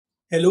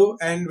Hello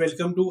and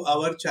welcome to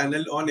our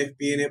channel on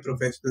FP&A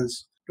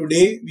professionals.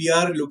 Today we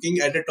are looking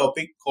at a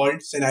topic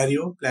called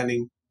scenario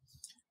planning.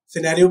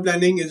 Scenario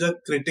planning is a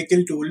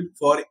critical tool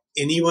for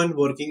anyone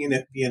working in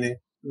FP&A.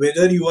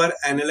 Whether you are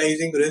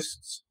analyzing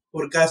risks,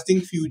 forecasting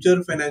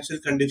future financial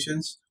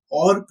conditions,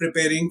 or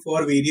preparing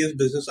for various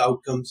business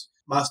outcomes,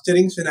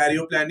 mastering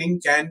scenario planning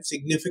can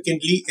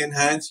significantly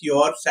enhance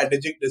your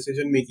strategic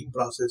decision making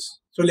process.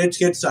 So let's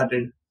get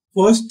started.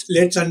 First,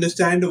 let's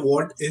understand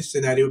what is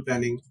scenario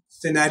planning.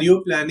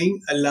 Scenario planning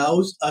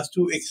allows us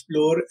to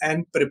explore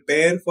and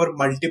prepare for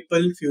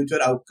multiple future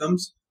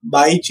outcomes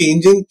by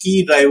changing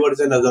key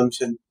drivers and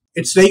assumptions.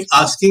 It's like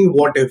asking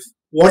what if.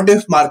 What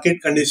if market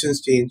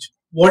conditions change?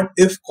 What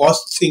if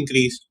costs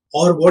increase?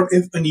 Or what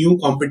if a new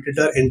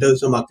competitor enters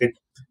the market?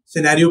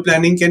 Scenario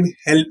planning can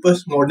help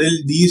us model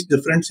these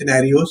different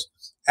scenarios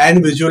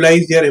and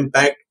visualize their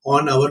impact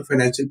on our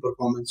financial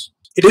performance.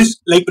 It is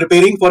like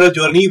preparing for a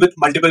journey with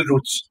multiple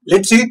routes.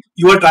 Let's say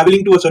you are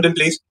traveling to a certain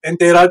place and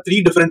there are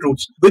three different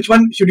routes. Which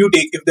one should you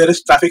take if there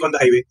is traffic on the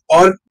highway?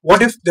 Or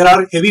what if there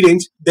are heavy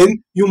rains?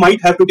 Then you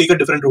might have to take a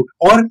different route.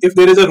 Or if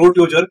there is a road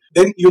closure,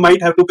 then you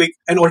might have to pick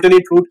an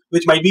alternate route,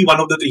 which might be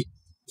one of the three.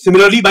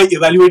 Similarly, by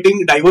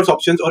evaluating diverse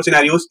options or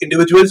scenarios,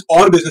 individuals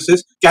or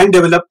businesses can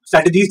develop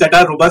strategies that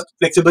are robust,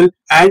 flexible,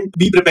 and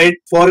be prepared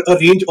for a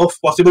range of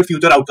possible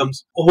future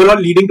outcomes, overall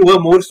leading to a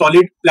more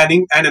solid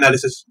planning and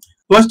analysis.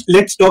 First,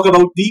 let's talk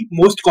about the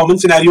most common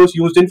scenarios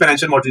used in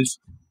financial models.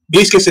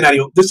 Base case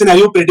scenario. This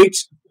scenario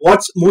predicts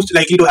what's most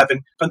likely to happen,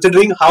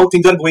 considering how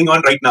things are going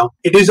on right now.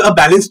 It is a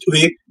balanced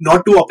way,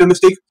 not too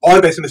optimistic or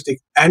pessimistic,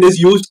 and is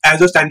used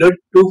as a standard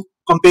to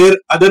compare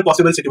other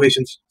possible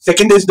situations.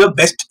 Second is the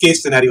best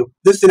case scenario.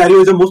 This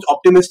scenario is the most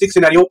optimistic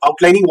scenario,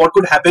 outlining what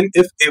could happen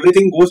if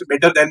everything goes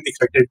better than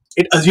expected.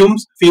 It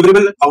assumes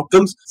favorable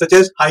outcomes such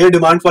as higher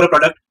demand for a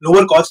product,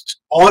 lower costs,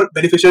 or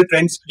beneficial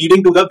trends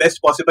leading to the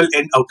best possible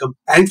end outcome.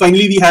 And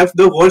finally, we have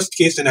the worst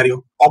case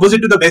scenario.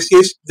 Opposite to the best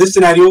case, this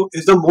scenario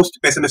is the most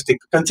pessimistic,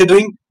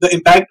 considering the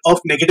impact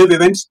of negative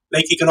events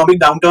like economic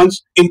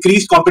downturns,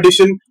 increased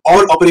competition,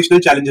 or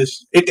operational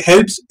challenges. It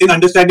helps in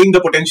understanding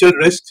the potential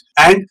risks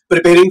and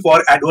preparing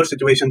for adverse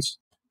situations.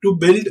 To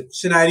build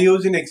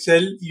scenarios in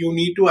Excel, you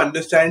need to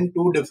understand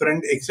two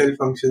different Excel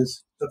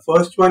functions. The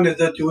first one is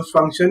the choose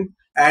function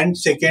and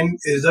second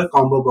is the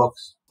combo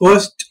box.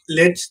 First,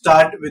 let's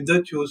start with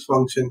the choose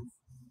function.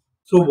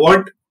 So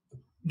what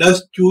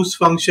does choose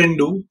function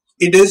do?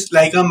 It is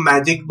like a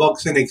magic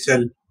box in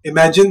Excel.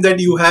 Imagine that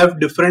you have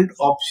different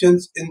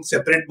options in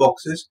separate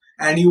boxes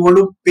and you want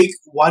to pick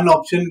one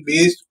option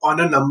based on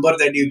a number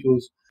that you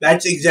choose.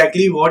 That's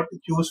exactly what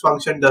choose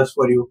function does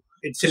for you.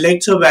 It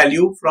selects a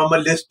value from a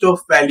list of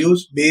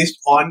values based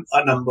on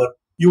a number.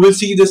 You will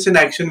see this in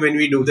action when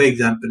we do the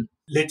example.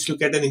 Let's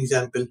look at an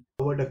example.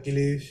 What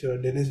Akhilesh,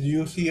 Dennis, do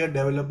you see a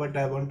developer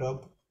tab on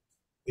top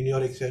in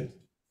your Excel?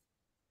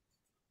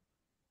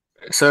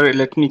 Sorry,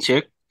 let me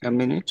check a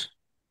minute.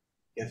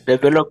 Yes.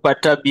 Developer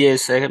tab,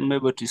 yes, I am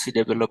able to see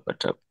developer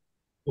tab.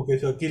 Okay,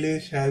 so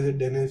Akhilesh has it,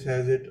 Dennis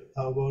has it.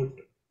 How about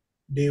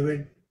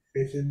David?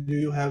 Do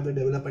you have the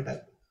developer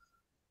tab?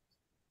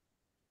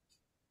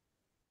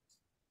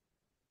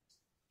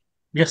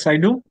 Yes, I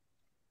do.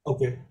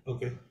 Okay,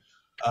 okay.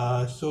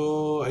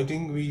 So I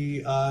think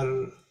we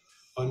are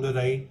on the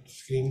right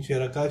screen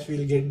share. Akash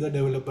will get the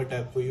developer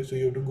tab for you. So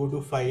you have to go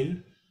to File,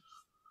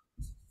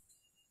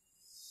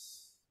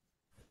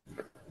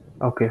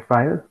 Okay,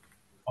 file.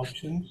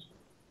 Options.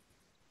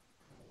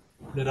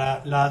 The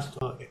last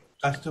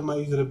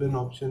Customize ribbon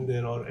option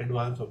there or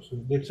advanced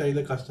option. Let's try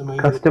the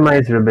Customize ribbon.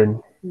 Customize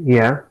ribbon.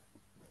 Yeah.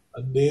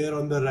 There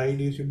on the right,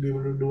 you should be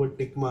able to do a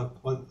tick mark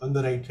on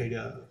the right side,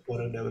 yeah,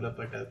 for a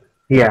developer tab.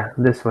 Yeah,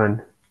 this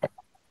one.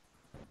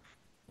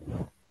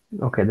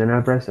 Okay, then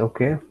I'll press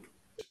OK.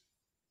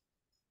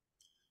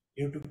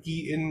 You have to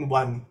key in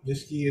 1.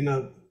 Just key in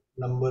a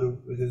number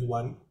which is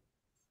 1.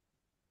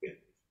 Okay.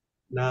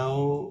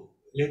 Now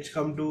let's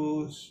come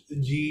to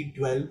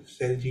G12,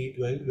 cell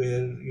G12,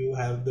 where you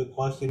have the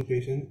cost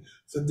inflation.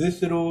 So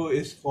this row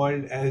is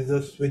called as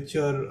the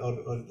switcher or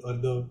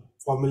the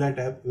formula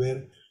tab,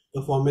 where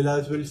the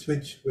formulas will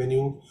switch when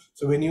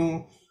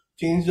you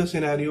change the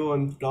scenario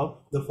on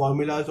top, the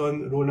formulas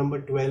on row number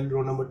 12,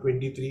 row number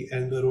 23,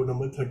 and the row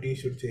number 30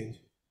 should change.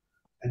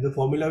 And the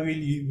formula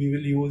we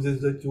will use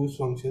is the choose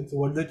function. So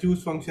what the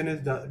choose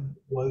function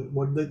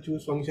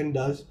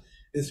does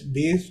is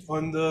based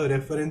on the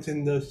reference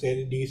in the cell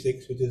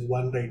D6, which is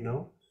 1 right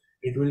now,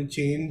 it will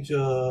change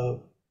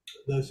the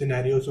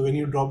scenario. So when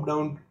you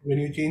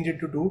change it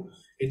to 2,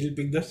 it will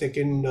pick the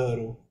second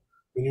row.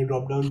 When you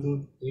drop down to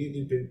 3,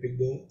 it will pick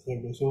the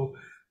third row. So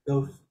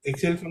the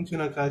Excel function,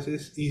 Akash,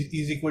 is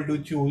equal to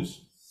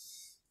choose.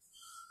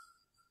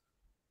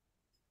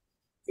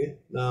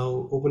 Okay,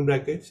 now open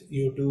brackets,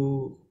 you have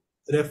to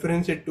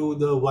reference it to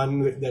the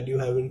one that you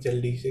have in cell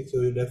D6.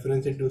 So you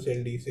reference it to cell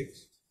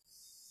D6.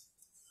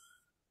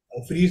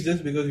 Freeze this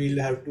because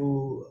we'll have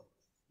to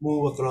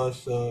move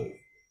across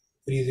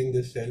freezing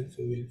this cell. So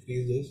we'll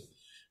freeze this.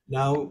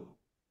 Now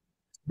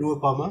do a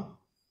comma,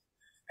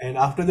 and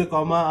after the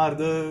comma are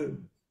the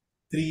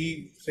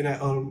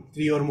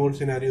three or more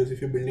scenarios.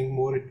 If you're building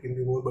more, it can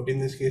be more, but in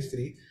this case,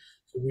 three.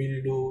 So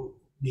we'll do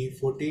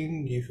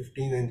G14,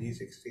 G15, and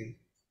G16.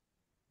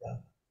 Yeah.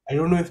 I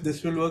don't know if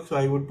this will work, so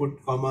I would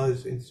put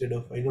commas instead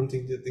of. I don't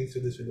think so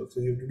this will work.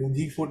 So you have to do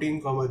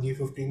G14, comma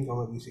G15,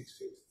 comma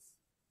G16.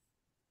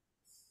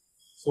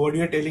 So what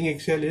you are telling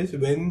Excel is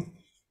when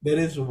there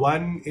is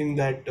one in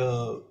that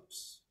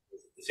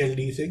cell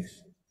D6,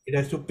 it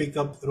has to pick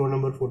up row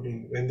number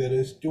 14. When there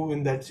is two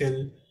in that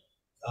cell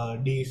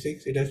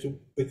D6, it has to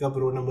pick up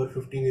row number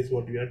 15 is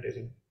what we are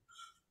telling.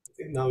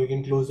 Okay, now we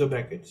can close the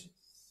brackets.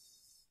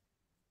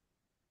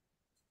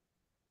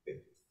 Okay.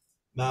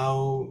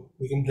 Now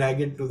we can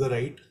drag it to the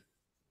right,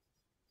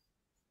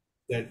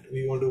 that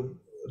we want to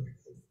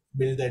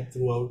build that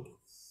throughout.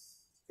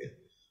 Okay.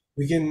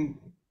 We can,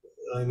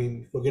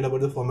 forget about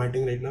the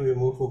formatting right now. We're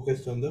more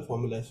focused on the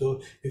formula.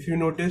 So if you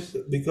notice,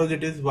 because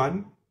it is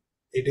 1,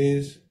 it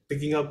is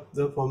picking up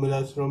the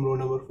formulas from row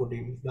number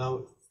 14.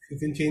 Now, if you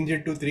can change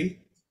it to 3,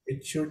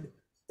 it should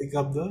pick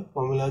up the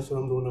formulas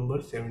from row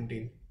number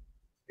 17.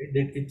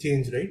 It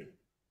changed, right?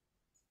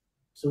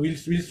 So we'll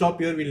stop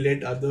here. We'll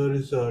let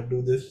others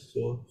do this.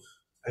 So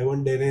I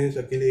want Dennis,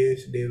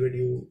 Achilles, David,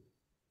 you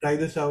try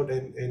this out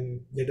and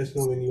let us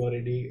know when you are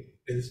ready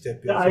till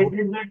step here. Yeah, I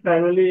did that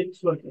parallelly.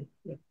 It's working.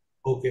 Yeah.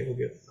 Okay.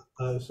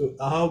 So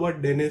how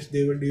about Dennis,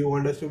 David? Do you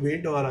want us to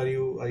wait, or are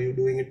you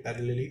doing it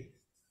parallelly?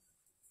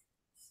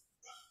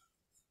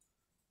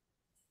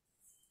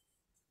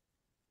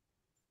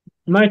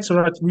 No, it's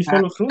alright. We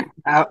follow through.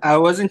 I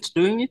wasn't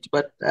doing it,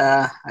 but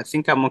I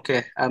think I'm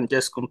okay. I'm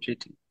just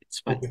completing. It's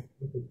fine. Okay.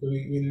 So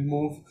we'll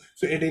move.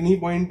 So at any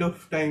point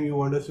of time you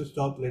want us to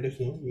stop, let us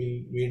know.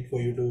 We'll wait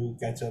for you to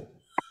catch up.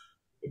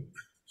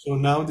 So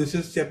now this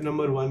is step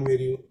number 1 where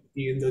you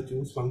key in the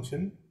choose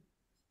function.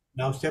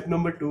 Now step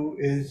number 2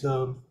 is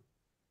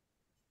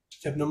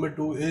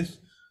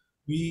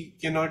we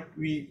cannot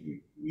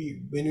we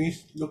when we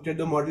looked at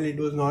the model, it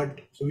was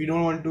not, so we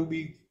don't want to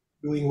be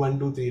doing 1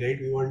 2 3, right?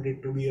 We want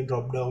it to be a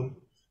drop down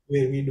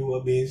where we do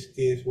a base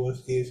case,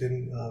 worst case,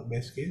 and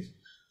best case.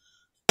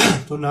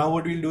 So now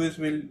what we'll do is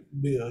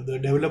the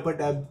developer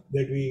tab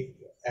that we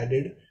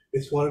added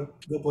is for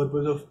the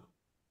purpose of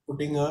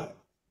putting a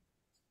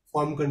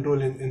form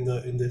control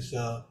in this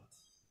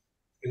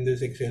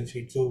Excel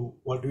sheet. So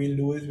what we'll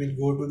do is we'll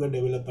go to the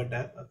developer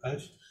tab,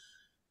 Akash,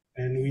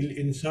 and we'll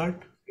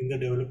insert. In the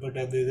developer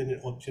tab there is an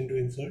option to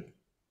insert,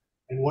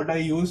 and what I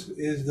use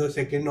is the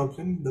second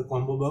option, the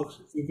combo box.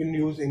 You can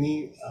use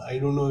any, I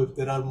don't know if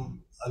there are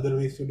other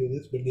ways to do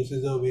this, but this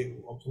is the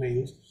option I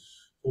use.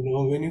 So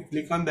now when you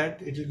click on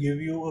that, it will give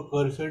you a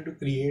cursor to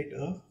create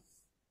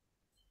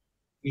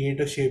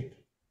a shape.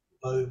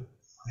 When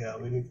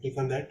you click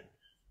on that,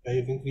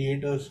 you can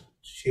create a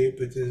shape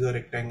which is a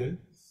rectangle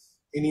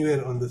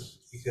anywhere on this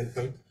Excel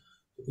file.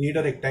 Create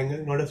a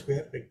rectangle, not a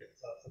square.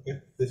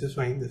 Okay, this is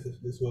fine.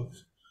 This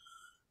works.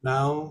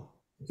 Now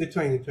it's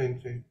fine.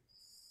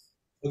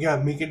 Okay,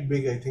 I'll make it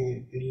big. I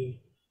think we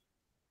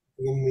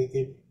can make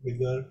it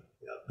bigger.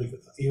 Yeah,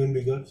 even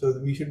bigger. So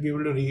we should be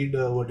able to read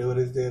whatever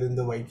is there in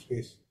the white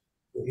space.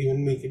 So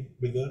even make it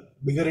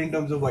bigger in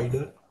terms of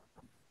wider.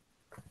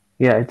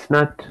 Yeah, it's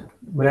not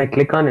when I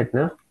click on it,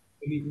 no?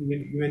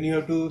 When you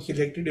have to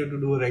select it, you have to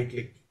do a right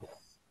click.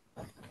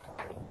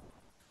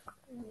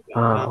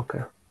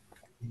 Okay.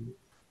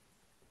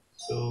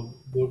 So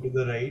go to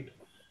the right.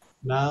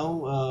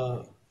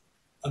 Now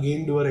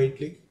again do a right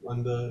click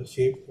on the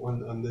shape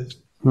on this.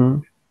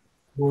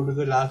 Go to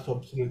the last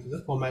option, which is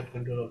the format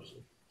control option.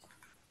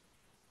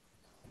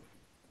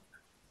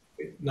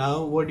 Okay.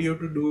 Now what you have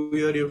to do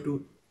here, you have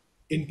to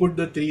input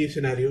the 3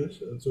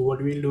 scenarios. So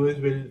what we'll do is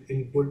we'll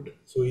input.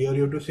 So here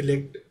you have to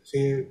select,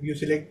 say you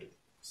select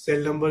cell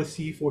number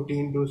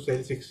C14 to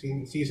cell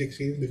 16,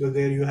 C16, because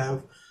there you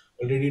have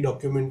already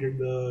documented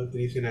the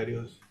 3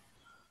 scenarios.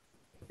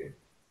 Okay.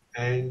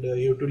 And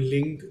you have to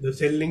link, the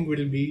cell link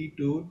will be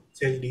to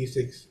cell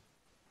D6.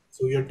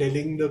 So you're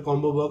telling the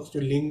combo box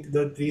to link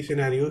the 3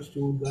 scenarios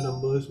to the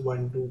numbers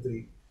 1, 2,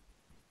 3.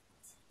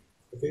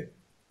 Okay.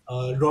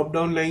 Drop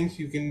down lines,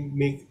 you can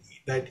make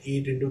that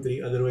 8 into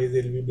 3, otherwise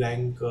there will be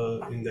blank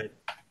in that.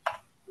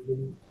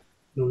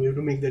 No, we have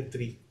to make that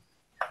 3.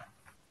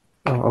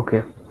 Oh,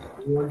 okay.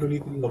 You want only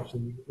 3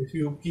 options. If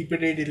you keep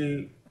it 8,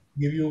 it'll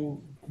give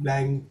you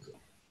blank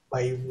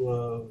 5.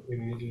 It'll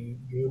give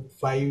you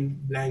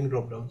 5 blank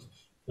drop downs.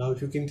 Now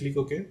if you can click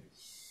OK.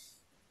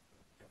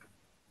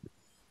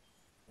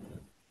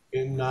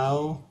 And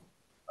now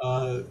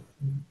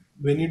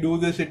when you do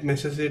this, it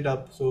messes it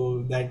up.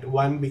 So that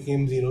 1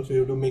 became 0. So you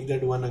have to make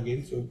that 1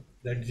 again. So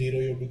that 0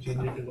 you have to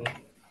change it to 1,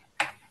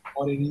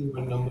 or any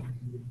one number.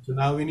 So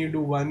now when you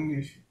do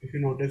 1, if you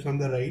notice on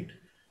the right,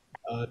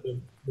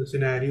 the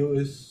scenario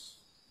is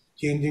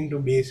changing to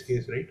base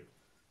case, right?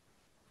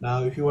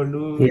 Now if you want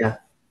to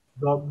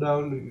drop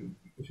down,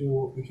 if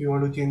you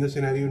want to change the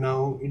scenario,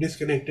 now it is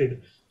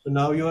connected. So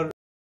now your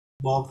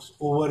box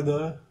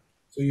over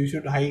so you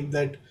should hide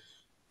that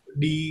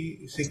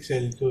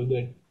D6L, so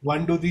that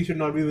 1 2 3 should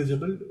not be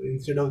visible.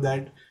 Instead of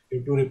that, you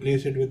have to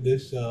replace it with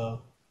this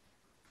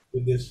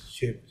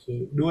shape.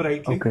 So do a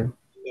right click. Okay.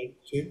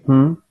 See,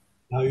 Hmm.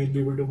 now you'll be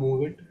able to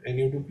move it, and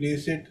you have to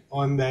place it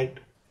on that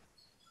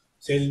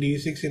cell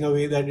D6 in a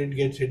way that it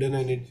gets hidden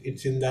and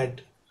it's in that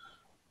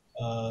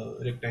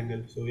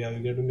rectangle. So yeah,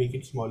 we got to make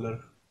it smaller.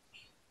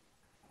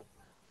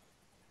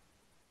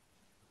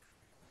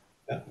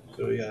 Yeah.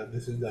 So yeah,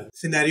 this is done.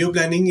 Scenario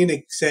planning in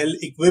Excel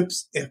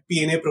equips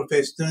FP&A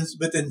professionals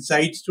with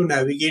insights to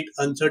navigate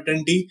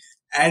uncertainty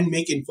and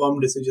make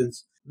informed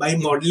decisions. By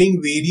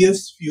modeling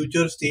various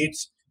future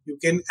states, you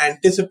can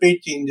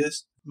anticipate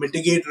changes,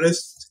 mitigate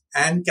risks,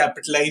 and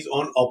capitalize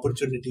on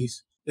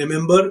opportunities.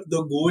 Remember,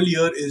 the goal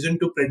here isn't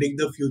to predict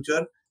the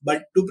future,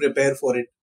 but to prepare for it.